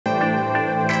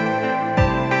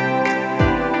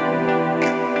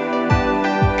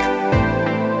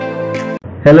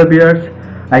Hello viewers,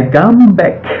 I come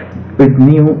back with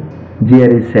new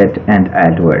GRE set and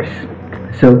IELTS words.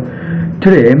 So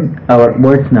today our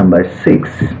words number 6,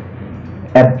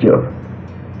 absorb.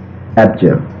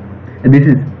 Absorb. This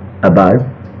is a verb.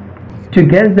 To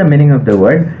guess the meaning of the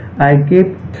word, I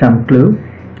give some clue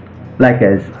like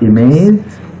as image.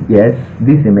 Yes,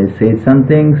 this image says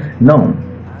something. No.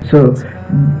 So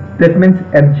that means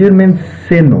absorb means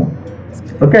say no.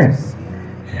 Okay.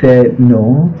 Say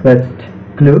no first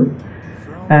clue,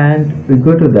 and we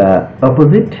go to the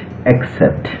opposite,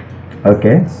 accept.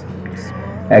 Okay,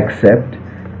 accept.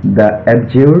 The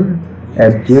absorb,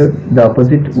 the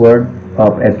opposite word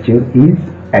of absorb is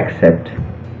accept.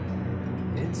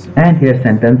 And here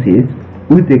sentence is,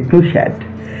 with a crusade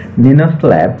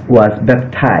Ninoslab was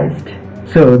baptized.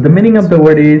 So the meaning of the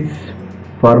word is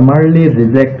formerly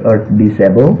reject or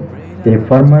disable a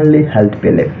formerly held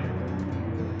belief.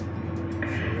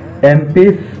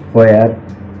 MPs were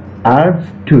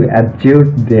urged to abjure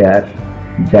their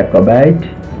Jacobite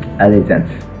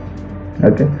allegiance.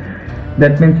 Okay,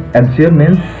 that means abjure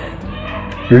means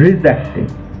rejecting.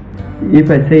 If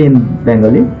I say in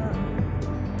Bengali,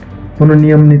 কোনো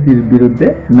নিয়ম নীতির বিরুদ্ধে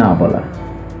না বলা,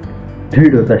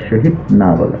 দৃঢ়তার সহিত না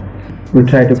বলা. We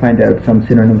try to find out some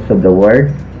synonyms of the word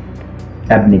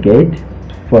abnegate,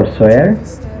 forswear,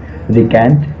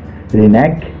 recant,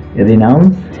 renege,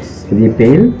 renounce,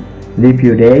 repel,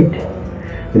 repudiate,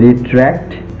 retract,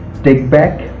 take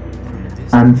back,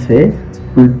 unsay,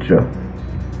 withdraw.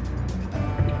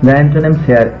 The antonyms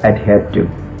here, adhere to.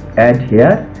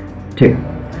 Adhere to.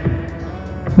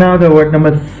 Now the word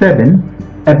number 7,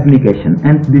 application,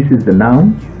 and this is the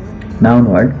noun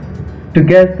word. To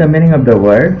guess the meaning of the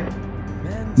word,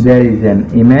 there is an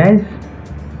image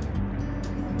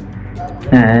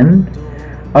and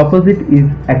opposite is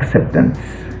acceptance.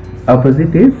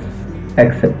 Opposite is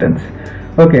acceptance.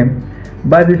 Okay,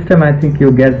 by this time I think you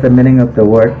guess the meaning of the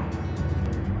word.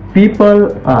 People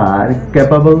are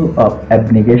capable of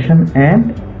abnegation and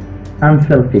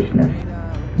unselfishness.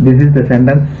 This is the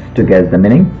sentence to guess the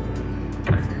meaning,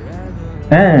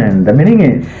 and the meaning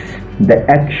is the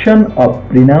action of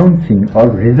renouncing or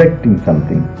rejecting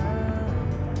something.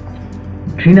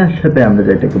 ঘৃণার সাথে আমরা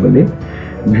যেটাকে বলি,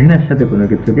 ঘৃণার সাথে কোনো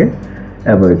কিছুকে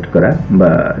avoid করা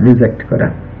বা রিজেক্ট করা.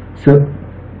 So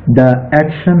the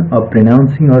action of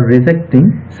renouncing or rejecting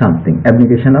something,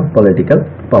 abnegation of political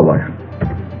power.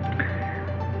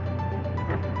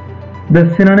 The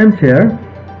synonyms here,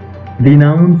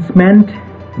 renouncement,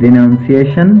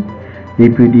 renunciation,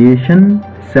 repudiation,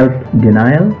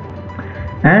 self-denial,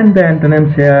 and the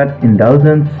antonyms here,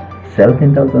 indulgence,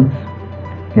 self-indulgence,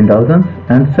 indulgence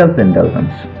and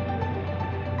self-indulgence.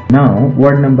 Now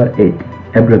word number 8,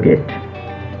 abrogate,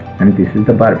 and this is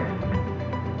the verb.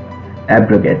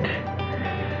 Abrogate,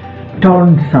 turn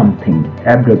something,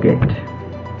 abrogate,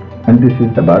 and this is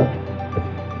the verb.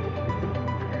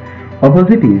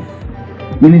 Opposite is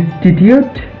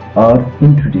institute or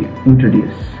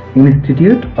introduce.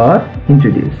 Institute or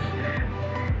introduce.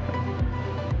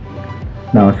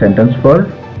 Now sentence for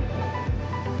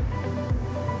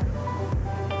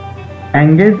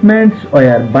engagements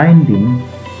were binding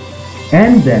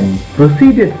and then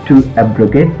proceeded to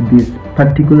abrogate this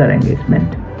particular engagement.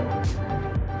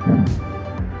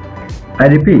 I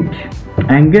repeat,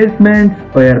 engagements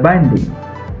were binding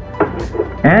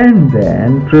and then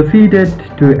proceeded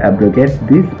to abrogate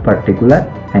this particular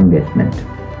engagement.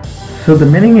 So the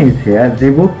meaning is here,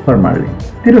 revoke formerly.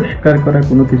 তিরস্কার করা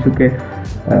কোনো কিছুকে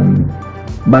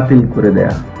বাতিল করে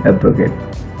দেয়া, abrogate.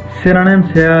 Synonyms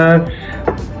here,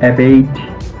 abate,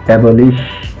 abolish,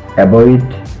 avoid,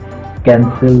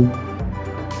 cancel,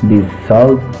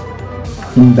 dissolve,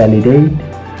 invalidate,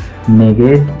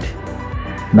 negate,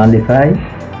 nullify,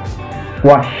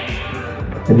 quash,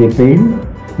 repeal,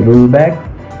 roll back,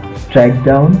 strike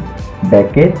down,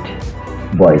 vacate,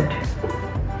 void.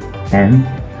 And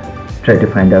try to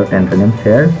find out antonyms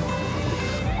here.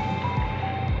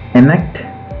 Enact,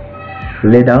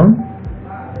 lay down,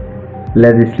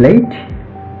 legislate,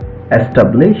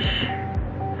 establish,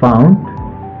 found,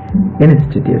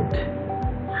 institute.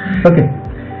 Okay,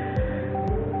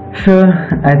 so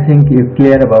I think you're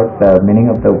clear about the meaning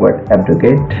of the word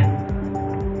abrogate.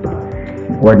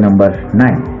 Word number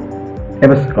 9,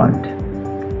 abscond,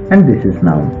 and this is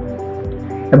noun.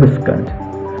 Abscond.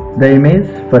 The image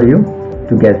for you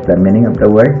to guess the meaning of the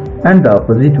word, and the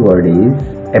opposite word is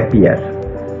appear.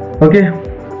 Okay,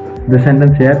 the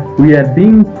sentence here, we are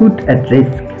being put at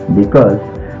risk because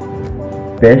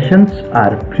patients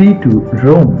are free to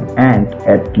roam and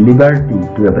at liberty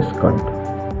to abscond.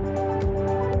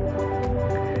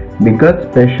 Because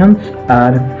patients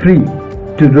are free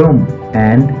to roam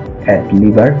and at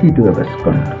liberty to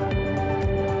abscond.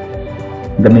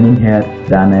 The meaning here,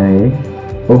 run away,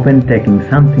 open taking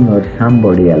something or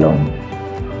somebody along.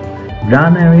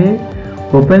 Run away,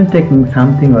 open taking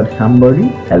something or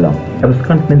somebody along.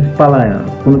 Abscond means পালায়ন,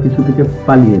 কোনো কিছু থেকে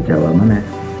পালিয়ে যাওয়া, মানে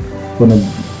কোনো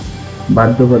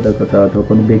বাধ্যবাধকতা অথবা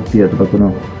কোনো ব্যক্তি অথবা কোনো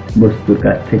বস্তুর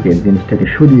কাছ থেকে জিনিসটাকে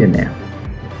সরিয়ে নেয়া.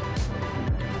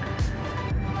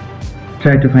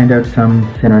 Try to find out some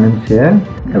synonyms here.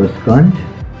 Abscond,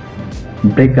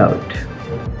 break out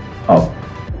of,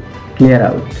 clear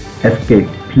out, escape,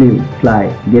 flee, fly,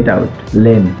 get out,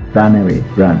 lame, run away,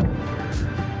 run.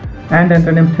 And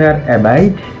antonyms here: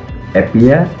 abide,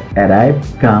 appear, arrive,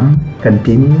 come,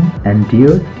 continue,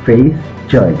 endure, face,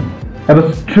 join.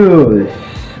 Abstruse.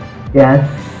 Yes,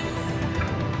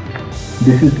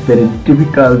 this is very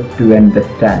difficult to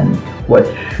understand. What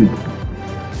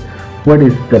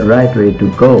is the right way to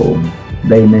go?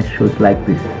 The image shows like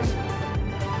this.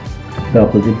 The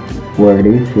opposite word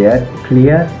is here: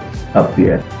 clear,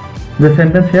 appear. The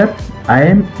sentence here: I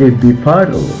am a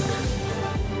befuddled.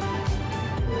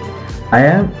 I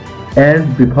am as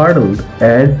befuddled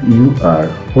as you are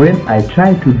when I try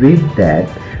to read that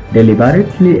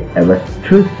deliberately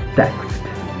abstruse text.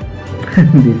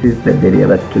 This is a very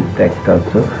abstruse text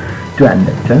also to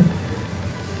understand.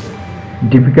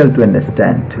 Difficult to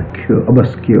understand,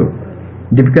 obscure.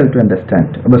 Difficult to understand,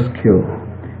 obscure.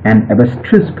 And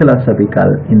abstruse philosophical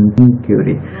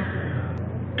inquiry.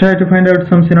 Try to find out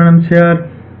some synonyms here: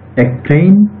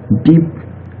 arcane, deep,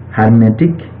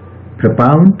 hermetic,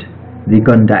 profound,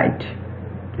 recondite.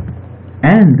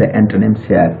 And the antonyms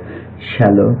here: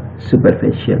 shallow,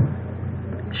 superficial.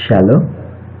 Shallow,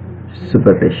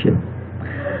 superficial.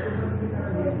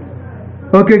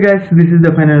 Okay guys, this is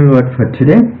the final word for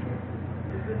today.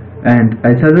 And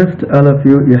I suggest all of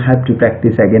you have to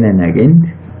practice again and again.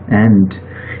 And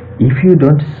if you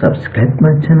don't subscribe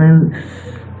my channel,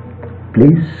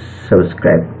 please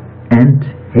subscribe and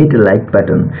hit the like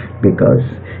button, because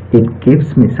it gives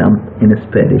me some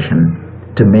inspiration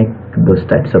to make those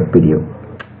types of video.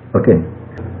 Okay.